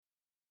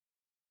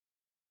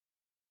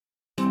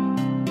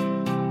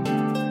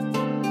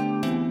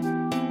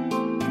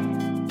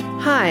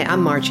Hi,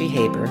 I'm Margie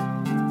Haber,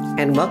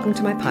 and welcome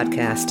to my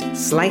podcast,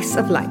 Slice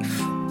of Life.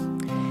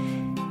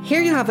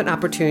 Here you have an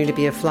opportunity to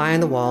be a fly on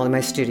the wall in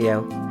my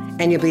studio,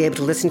 and you'll be able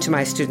to listen to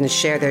my students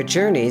share their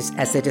journeys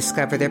as they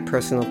discover their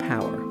personal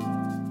power.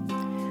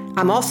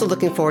 I'm also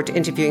looking forward to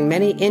interviewing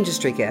many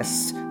industry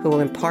guests who will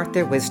impart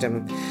their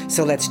wisdom.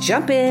 So let's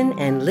jump in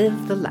and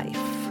live the life.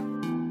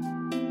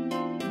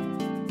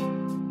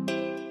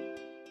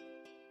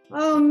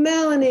 Oh,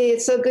 Melanie,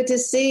 it's so good to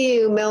see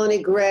you.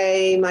 Melanie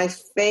Gray, my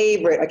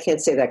favorite. I can't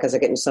say that because I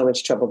get in so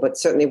much trouble, but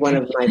certainly one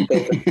of my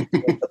favorite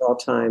of all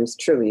times.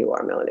 Truly, you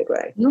are, Melanie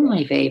Gray. You're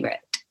my favorite.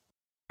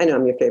 I know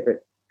I'm your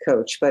favorite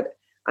coach, but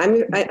I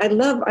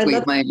love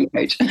my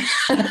coach.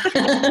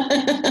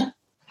 I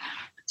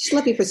just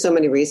love you for so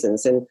many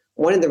reasons. And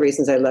one of the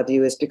reasons I love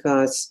you is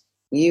because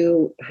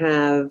you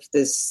have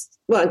this,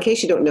 well, in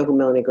case you don't know who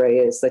Melanie Gray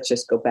is, let's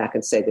just go back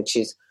and say that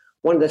she's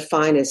one of the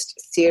finest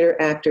theater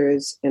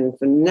actors and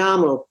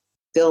phenomenal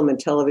film and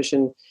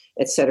television,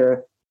 et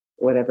cetera,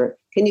 whatever.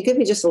 Can you give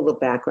me just a little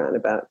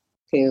background can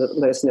you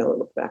let us know a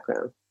little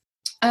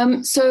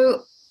background?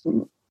 So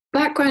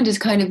background is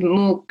kind of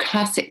more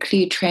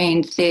classically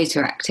trained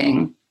theatre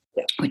acting,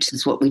 which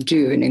is what we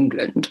do in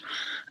England.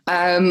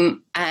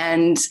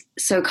 And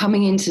so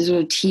coming into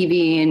sort of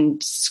TV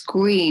and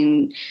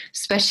screen,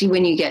 especially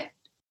when you get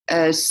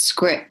a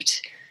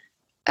script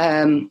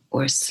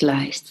or a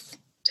slice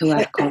to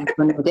work on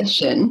for an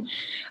audition,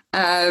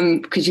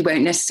 because you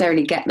won't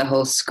necessarily get the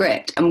whole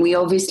script. And we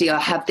obviously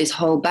have this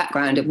whole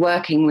background of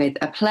working with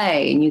a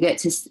play, and you get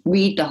to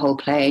read the whole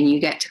play and you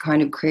get to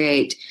kind of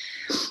create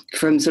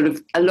from sort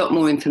of a lot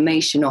more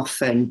information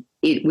often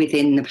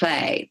within the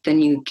play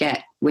than you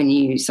get when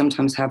you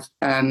sometimes have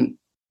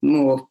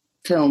more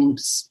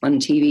films on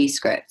TV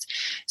scripts.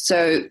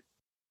 So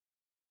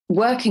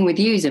working with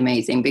you is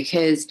amazing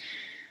because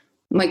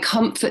my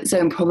comfort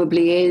zone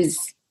probably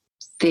is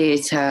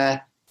theatre,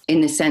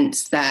 in the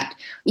sense that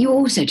you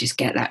also just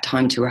get that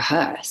time to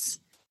rehearse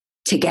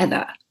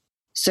together.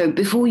 So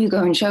before you go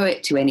and show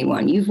it to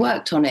anyone, you've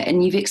worked on it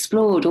and you've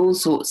explored all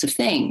sorts of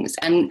things.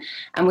 And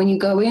when you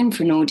go in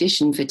for an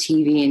audition for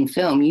TV and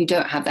film, you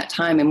don't have that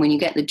time. And when you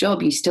get the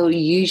job, you still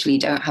usually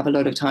don't have a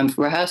lot of time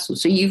for rehearsal.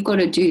 So you've got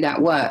to do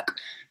that work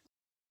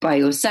by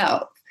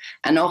yourself.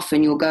 And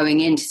often you're going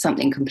into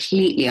something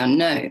completely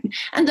unknown.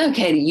 And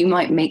okay, you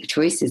might make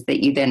choices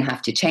that you then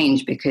have to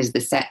change because the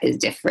set is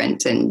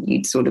different and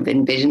you'd sort of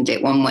envisioned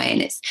it one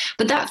way.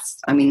 But that's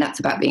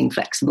about being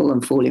flexible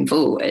and falling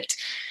forward.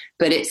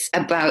 But it's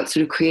about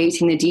sort of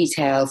creating the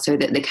detail so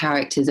that the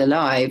character's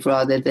alive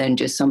rather than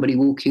just somebody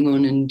walking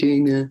on and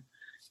doing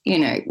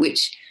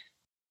which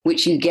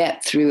you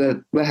get through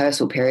a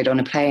rehearsal period on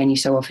a play and you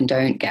so often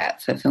don't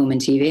get for film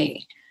and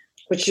TV.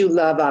 Which you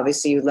love,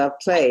 obviously, you love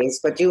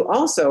plays, but you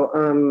also,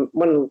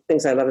 one of the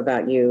things I love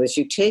about you is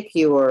you take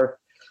your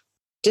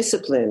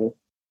discipline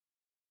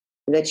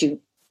that you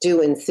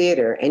do in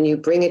theater and you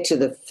bring it to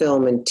the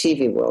film and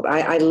TV world.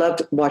 I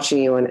loved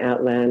watching you on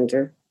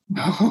Outlander.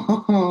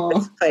 Oh.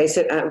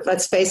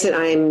 Let's face it,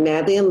 I am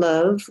madly in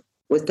love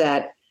with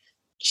that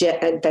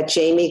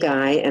Jamie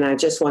guy, and I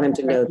just want him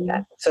to know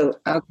that. So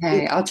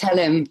okay, I'll tell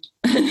him.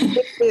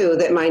 Too,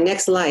 that my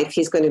next life,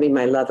 he's going to be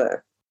my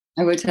lover.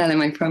 I will tell him,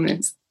 I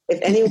promise. If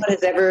anyone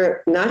has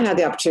ever not had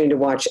the opportunity to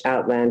watch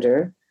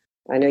Outlander,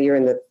 I know you're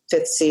in the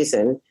 5th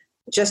season,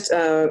 just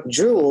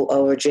drool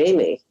over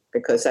Jamie,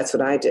 because that's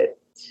what I did.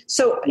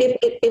 So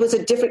it was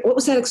a different, what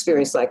was that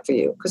experience like for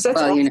you? Because that's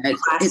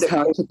it's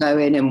hard to go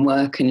in and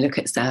work and look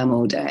at Sam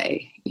all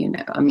day.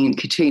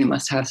 Katrina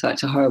must have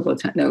such a horrible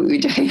time. No, we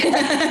don't.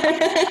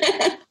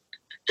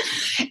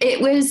 It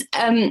was,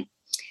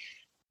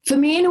 for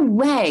me in a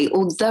way,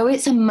 although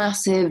it's a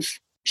massive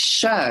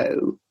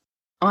show,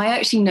 I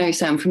actually know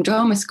Sam from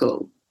drama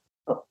school.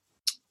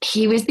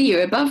 He was the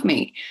year above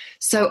me.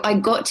 So I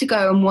got to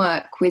go and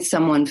work with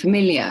someone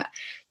familiar.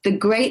 The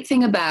great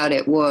thing about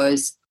it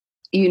was,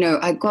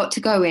 I got to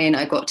go in,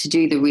 I got to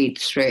do the read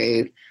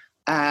through,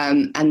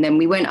 and then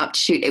we went up to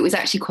shoot. It was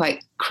actually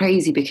quite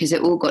crazy because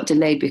it all got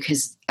delayed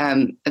because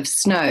of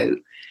snow.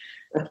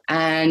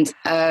 And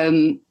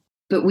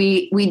but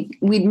we'd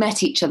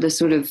met each other,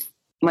 sort of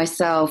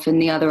myself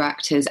and the other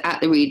actors, at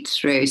the read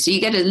through. So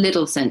you get a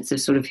little sense of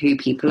sort of who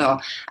people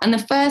are. And the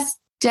first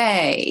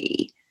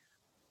day,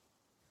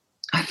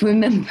 I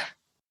remember,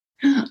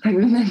 oh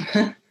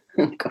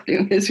God,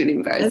 it was really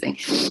embarrassing.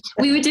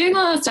 We were doing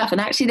all our stuff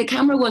and actually the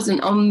camera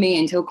wasn't on me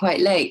until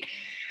quite late.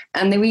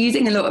 And they were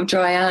using a lot of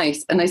dry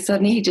ice. And I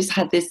suddenly just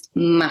had this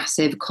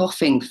massive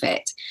coughing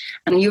fit.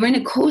 And you're in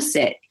a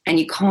corset and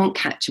you can't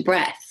catch a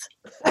breath.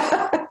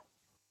 And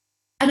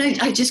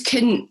I just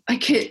couldn't,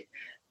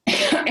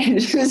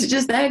 it was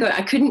just there.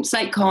 I couldn't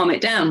calm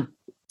it down.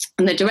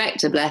 And the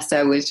director, bless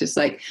her, was just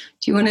like,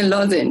 do you want a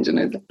lozenge? And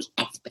I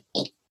was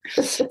like,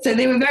 yes. So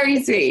they were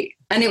very sweet.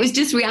 And it was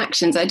just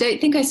reactions. I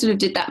don't think I sort of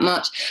did that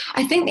much.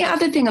 I think the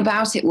other thing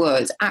about it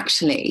was,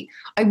 actually,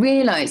 I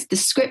realised the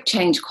script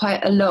changed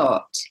quite a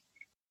lot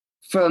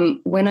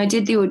from when I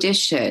did the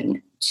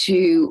audition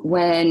to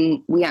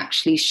when we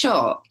actually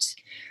shot.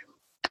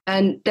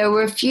 And there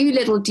were a few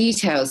little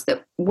details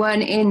that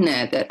weren't in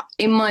there that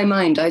in my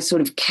mind I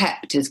sort of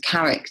kept as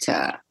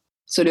character,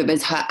 sort of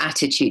as her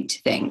attitude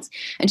to things.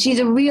 And she's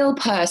a real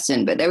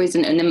person, but there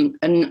isn't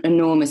an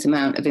enormous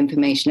amount of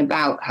information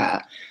about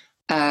her.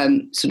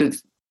 Sort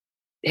of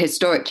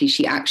historically,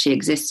 she actually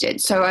existed.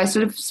 So I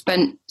sort of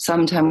spent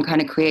some time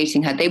kind of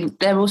creating her.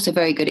 They're also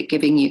very good at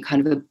giving you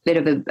kind of a bit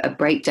of a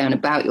breakdown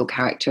about your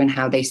character and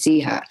how they see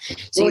her.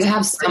 So you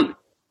have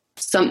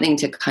something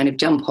to kind of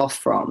jump off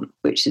from,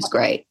 which is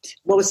great.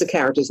 What was the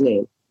character's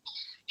name?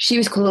 She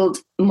was called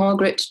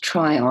Margaret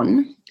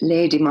Tryon,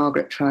 Lady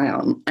Margaret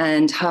Tryon,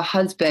 and her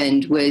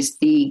husband was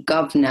the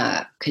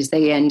governor, because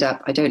they end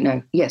up, I don't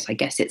know, yes, I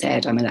guess it's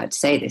aired, I'm allowed to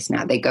say this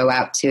now, they go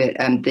out to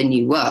the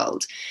New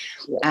World,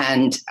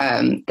 and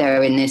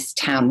they're in this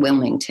town,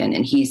 Wilmington,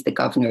 and he's the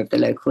governor of the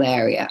local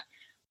area.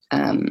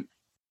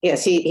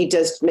 Yes, he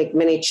does make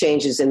many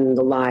changes in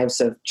the lives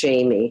of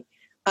Jamie.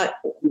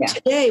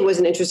 Today was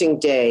an interesting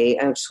day.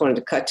 I just wanted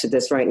to cut to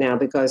this right now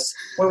because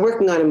we're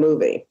working on a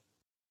movie,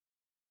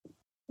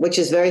 which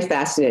is very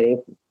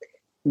fascinating,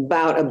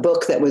 about a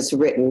book that was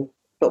written,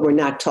 but we're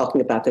not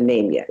talking about the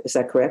name yet. Is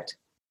that correct?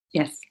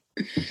 Yes.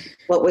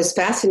 What was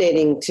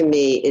fascinating to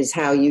me is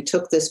how you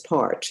took this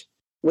part,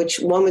 which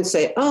one would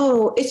say,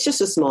 oh, it's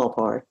just a small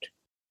part.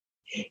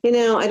 You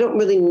know, I don't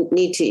really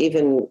need to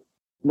even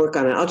work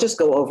on it. I'll just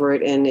go over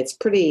it, and it's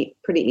pretty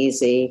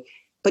easy.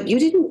 But you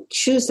didn't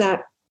choose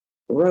that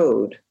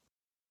road.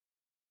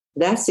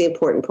 That's the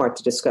important part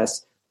to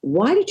discuss.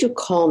 Why did you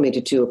call me to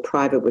do a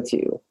private with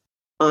you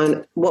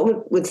on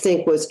what would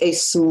think was a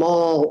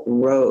small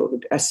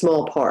road, a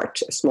small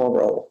part, a small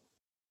role?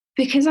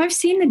 Because I've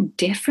seen the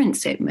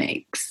difference it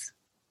makes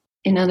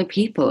in other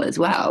people as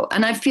well.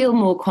 And I feel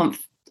more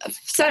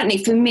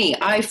certainly for me,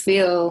 I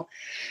feel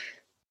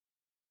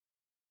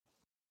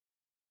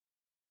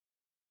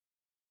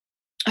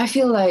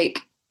like,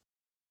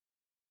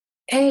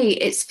 hey,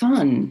 it's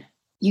fun.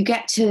 You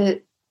get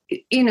to,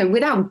 you know,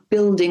 without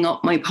building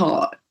up my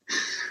part.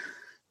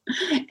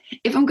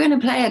 If I'm going to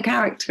play a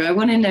character, I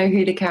want to know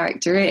who the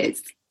character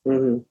is.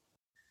 Mm-hmm.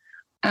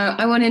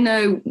 I want to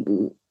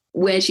know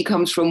where she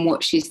comes from,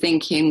 what she's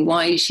thinking,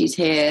 why she's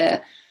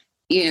here,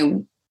 you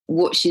know,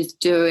 what she's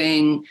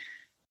doing,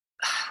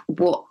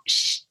 what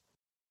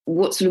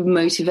sort of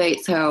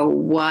motivates her,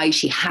 why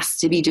she has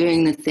to be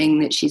doing the thing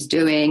that she's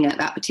doing at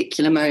that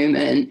particular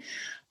moment.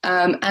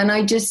 And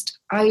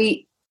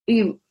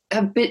the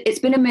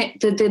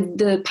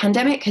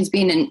pandemic has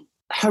been an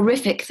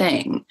horrific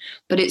thing,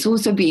 but it's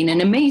also been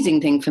an amazing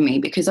thing for me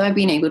because I've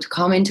been able to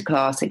come into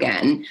class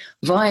again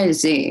via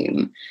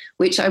Zoom,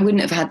 which I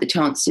wouldn't have had the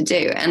chance to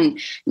do. And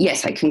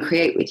yes, I can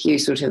create with you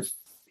sort of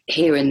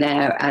here and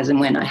there as and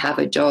when I have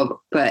a job,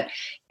 but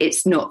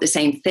it's not the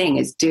same thing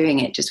as doing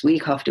it just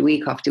week after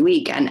week after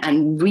week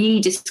and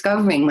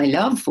rediscovering my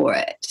love for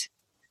it.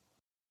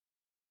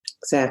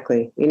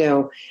 Exactly. You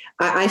know,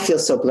 I feel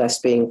so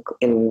blessed being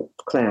in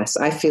class.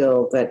 I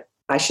feel that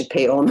I should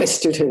pay all my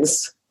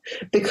students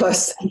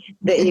because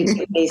you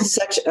give me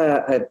such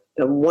a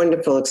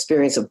wonderful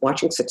experience of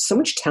watching so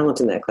much talent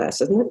in that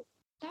class, isn't it?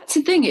 That's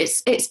the thing.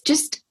 It's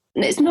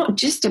not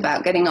just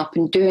about getting up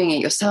and doing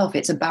it yourself.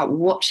 It's about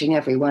watching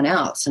everyone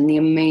else and the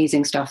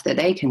amazing stuff that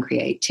they can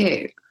create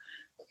too.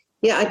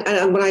 Yeah.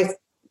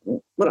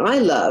 What I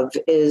love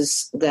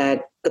is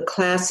that the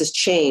class has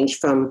changed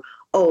from,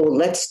 oh,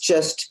 let's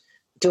just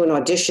do an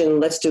audition,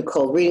 let's do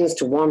cold readings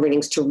to warm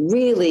readings to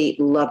really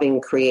loving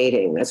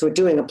creating. As we're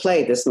doing a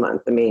play this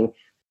month. I mean,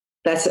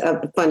 that's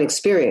a fun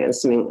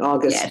experience. I mean,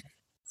 August. Yes,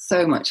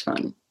 so much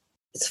fun.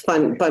 It's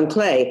fun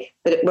play.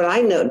 But what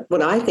I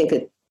think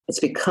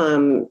it's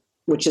become,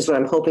 which is what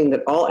I'm hoping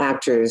that all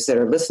actors that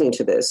are listening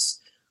to this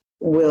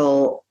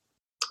will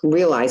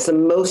realize, the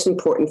most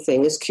important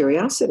thing is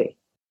curiosity.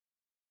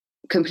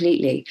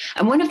 Completely.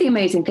 And one of the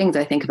amazing things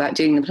I think about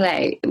doing the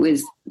play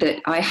was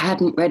that I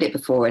hadn't read it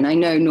before. And I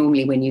know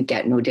normally when you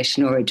get an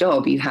audition or a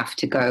job, you have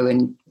to go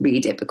and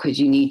read it because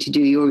you need to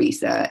do your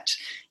research.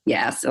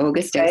 Yes,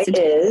 August Osage. It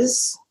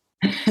is.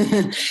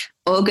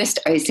 August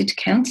Osage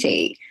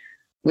County,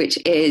 which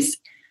is,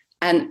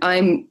 and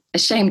I'm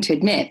ashamed to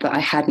admit, but I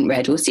hadn't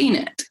read or seen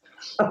it.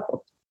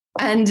 Oh.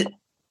 And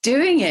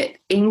doing it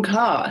in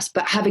class,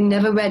 but having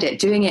never read it,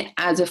 doing it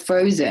as a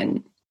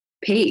frozen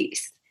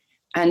piece,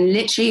 and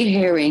literally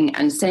hearing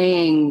and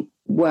saying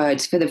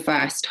words for the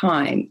first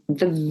time,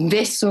 the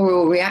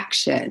visceral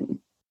reaction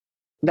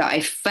that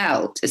I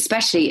felt,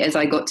 especially as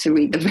I got to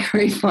read the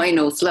very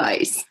final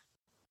slice,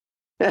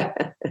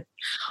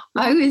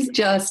 I was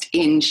just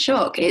in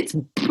shock. It's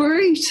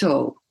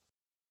brutal.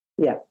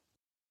 Yeah.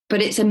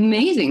 But it's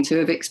amazing to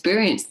have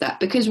experienced that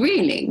because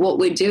really what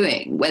we're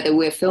doing, whether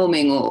we're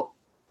filming or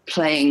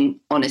playing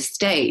on a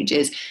stage,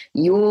 is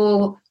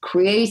you're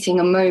creating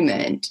a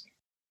moment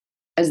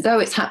as though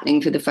it's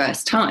happening for the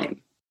first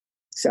time.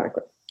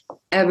 Exactly.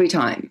 Every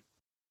time.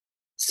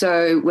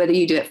 So whether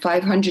you do it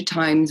 500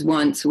 times,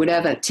 once,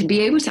 whatever, to be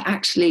able to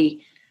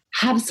actually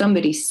have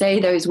somebody say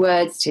those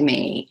words to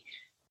me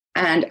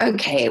And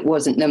okay, it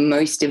wasn't the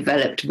most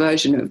developed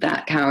version of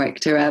that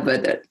character ever,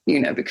 that,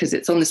 because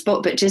it's on the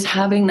spot, but just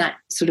having that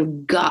sort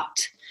of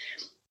gut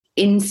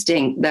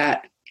instinct,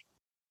 that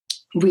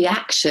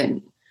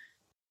reaction,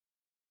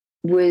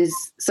 was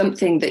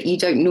something that you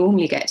don't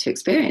normally get to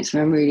experience.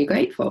 And I'm really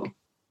grateful.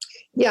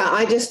 Yeah,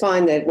 I just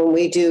find that when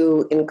we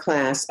do in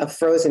class a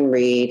frozen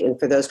read, and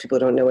for those people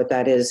who don't know what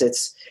that is,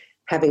 it's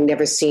having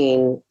never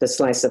seen the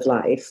slice of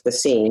life, the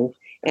scene,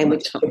 and we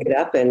pick it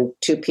up and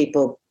two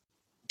people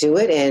do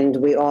it, and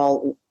we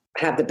all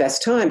have the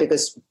best time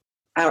because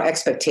our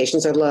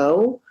expectations are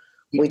low.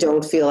 We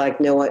don't feel like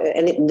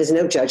there's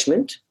no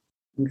judgment.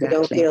 Exactly. We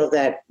don't feel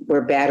that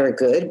we're bad or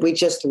good. We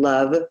just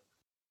love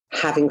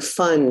having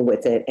fun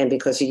with it. And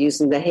because you're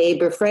using the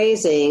Haber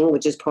phrasing,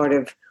 which is part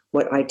of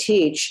what I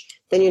teach,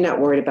 then you're not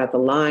worried about the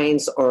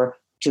lines or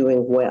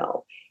doing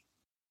well.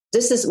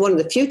 This is one of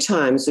the few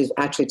times we've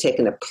actually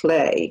taken a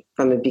play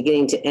from the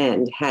beginning to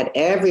end, had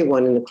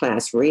everyone in the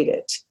class read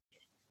it.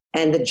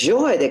 And the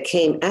joy that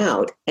came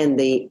out and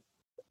the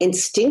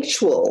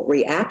instinctual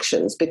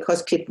reactions,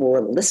 because people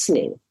were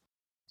listening.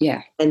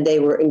 Yeah. And they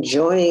were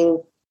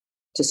enjoying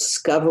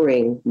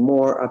discovering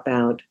more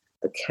about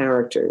the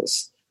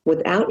characters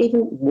without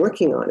even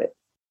working on it.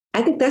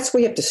 I think that's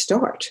where you have to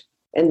start.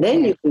 And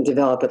then you can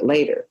develop it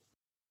later.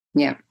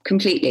 Yeah,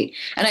 completely.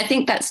 And I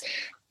think that's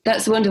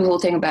the wonderful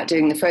thing about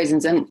doing the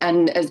Frozens,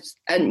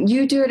 and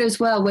you do it as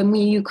well when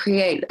you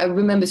create. I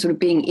remember sort of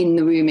being in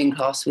the room in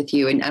class with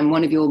you, and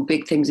one of your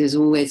big things is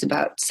always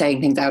about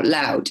saying things out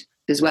loud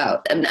as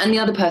well, and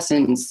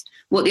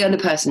what the other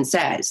person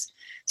says.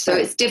 So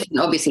it's different,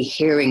 obviously,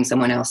 hearing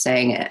someone else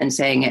saying it and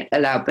saying it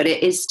aloud, but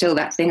it is still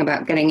that thing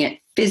about getting it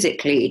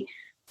physically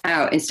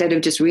out instead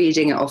of just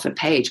reading it off a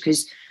page,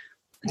 because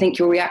I think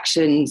your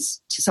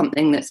reactions to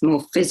something that's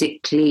more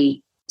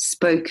physically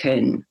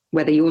spoken,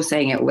 whether you're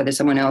saying it or whether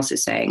someone else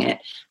is saying it,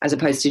 as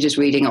opposed to just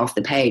reading off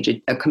the page,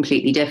 are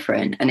completely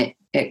different, and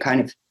it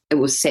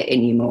will sit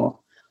in you more.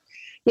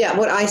 Yeah,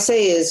 what I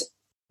say is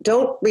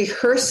don't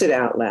rehearse it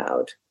out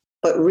loud,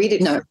 but read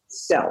it for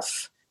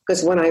yourself.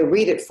 Because when I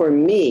read it for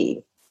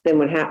me, then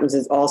what happens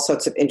is all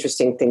sorts of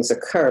interesting things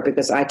occur,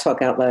 because I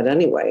talk out loud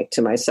anyway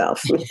to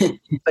myself,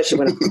 especially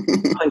when I'm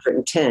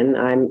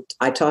 110,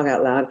 I talk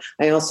out loud.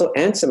 I also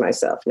answer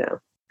myself now.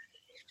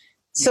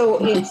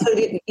 So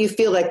you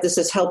feel like this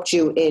has helped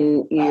you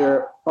in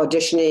your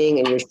auditioning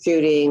and your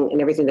shooting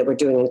and everything that we're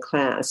doing in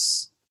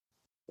class?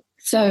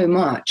 So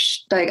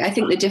much. Like, I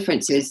think the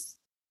difference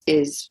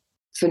is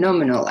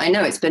phenomenal. I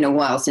know it's been a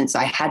while since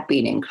I had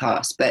been in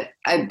class, but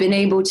I've been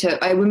able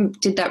to, I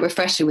did that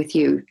refresher with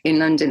you in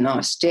London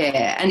last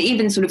year. And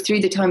even sort of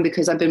through the time,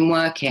 because I've been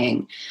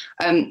working,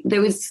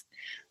 there was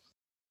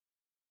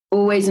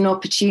always an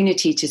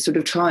opportunity to sort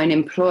of try and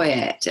employ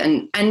it.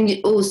 And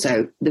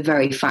also the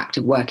very fact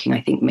of working,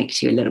 I think,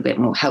 makes you a little bit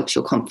more, helps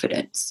your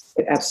confidence.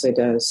 It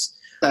absolutely does.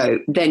 So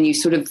then you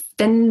sort of,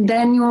 then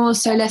you're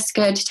also less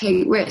scared to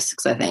take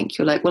risks, I think.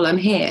 You're like, well, I'm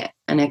here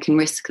and I can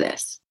risk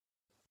this.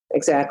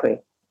 Exactly.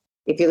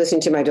 If you listen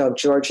to my dog,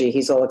 Georgie,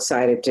 he's all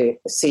excited to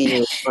see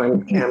you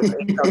on camera.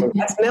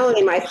 That's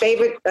Melanie, my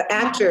favorite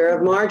actor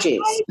of Margie's.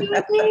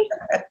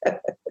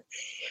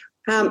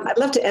 I'd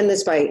love to end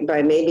this by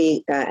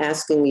maybe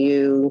asking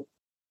you,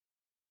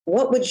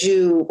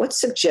 what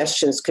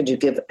suggestions could you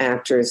give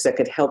actors that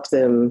could help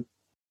them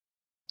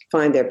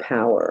find their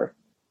power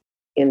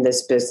in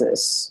this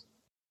business?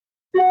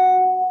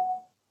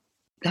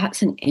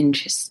 That's an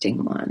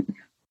interesting one.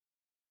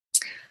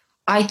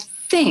 I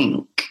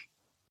think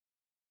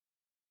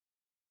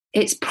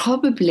it's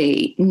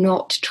probably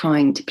not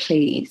trying to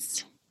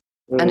please.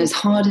 And as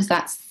hard as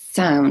that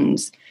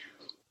sounds,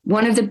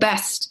 one of the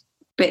best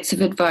bits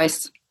of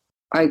advice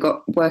I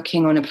got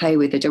working on a play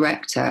with a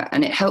director,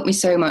 and it helped me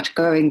so much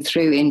going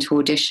through into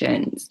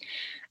auditions,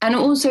 and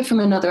also from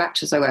another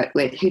actress I worked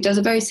with who does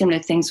a very similar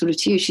thing sort of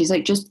to you. She's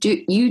like, just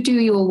do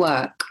your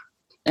work.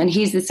 And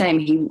he's the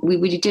same. We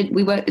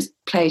worked this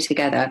play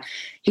together.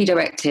 He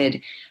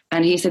directed,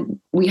 and he said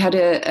we had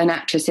an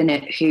actress in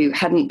it who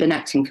hadn't been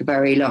acting for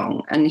very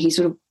long, and he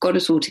sort of got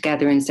us all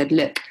together and said,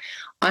 look,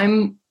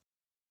 I'm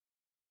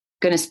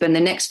going to spend the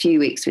next few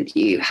weeks with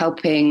you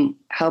helping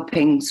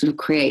sort of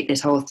create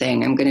this whole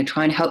thing. I'm going to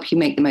try and help you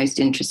make the most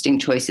interesting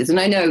choices. And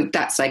I know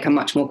that's like a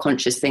much more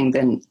conscious thing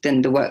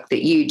than the work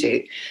that you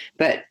do,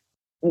 but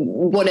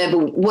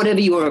whatever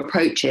your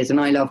approach is,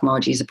 and I love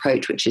Margie's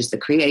approach, which is the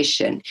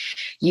creation,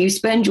 you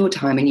spend your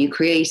time and you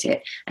create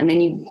it, and then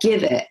you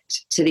give it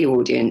to the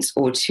audience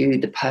or to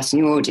the person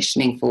you're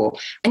auditioning for,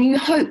 and you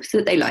hope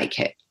that they like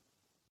it.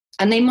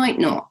 And they might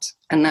not,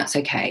 and that's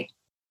okay.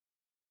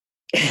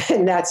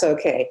 And that's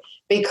okay.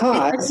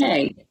 Because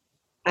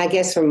I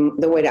guess from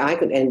the way that I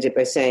could end it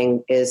by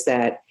saying is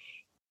that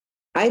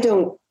I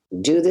don't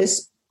do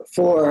this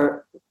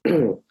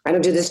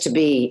to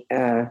be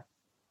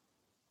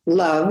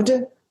loved.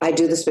 I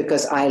do this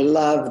because I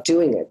love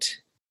doing it.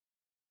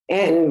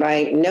 And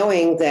by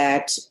knowing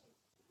that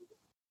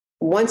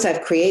once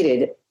I've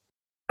created,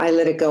 I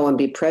let it go and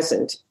be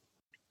present.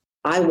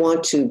 I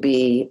want to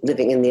be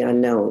living in the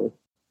unknown.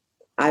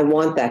 I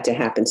want that to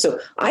happen. So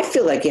I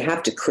feel like you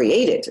have to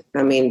create it.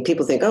 I mean,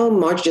 people think, oh,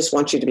 Margie just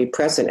wants you to be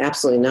present.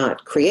 Absolutely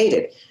not. Create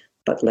it,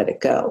 but let it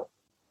go.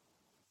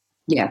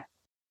 Yeah.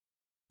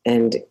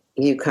 And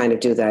you kind of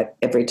do that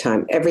every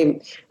time.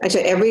 Every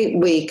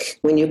week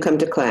when you come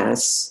to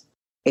class,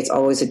 it's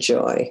always a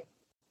joy.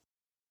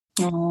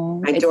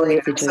 Oh, I'm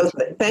so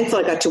thankful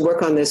I got to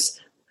work on this,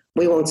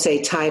 we won't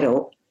say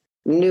title,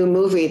 new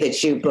movie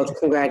that you booked.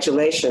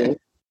 Congratulations.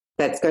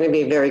 That's going to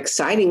be a very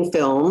exciting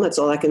film. That's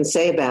all I can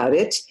say about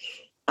it.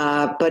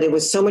 But it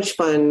was so much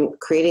fun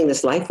creating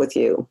this life with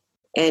you.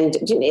 And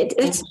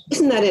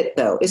isn't that it,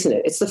 though? Isn't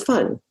it? It's the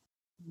fun.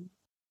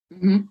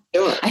 Mm-hmm.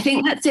 Sure. I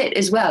think that's it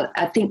as well.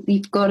 I think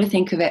you've got to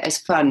think of it as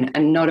fun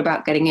and not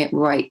about getting it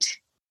right.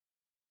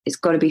 It's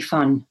got to be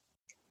fun.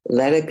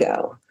 Let it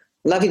go.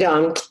 Love you,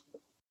 Dawn.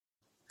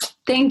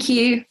 Thank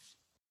you.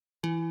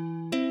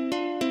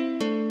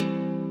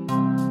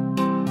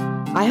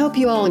 I hope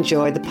you all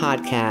enjoyed the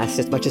podcast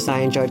as much as I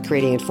enjoyed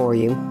creating it for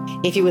you.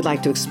 If you would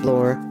like to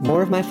explore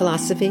more of my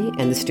philosophy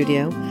and the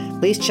studio,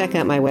 please check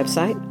out my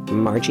website,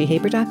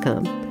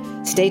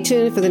 margiehaber.com. Stay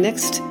tuned for the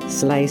next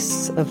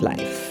Slice of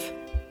Life.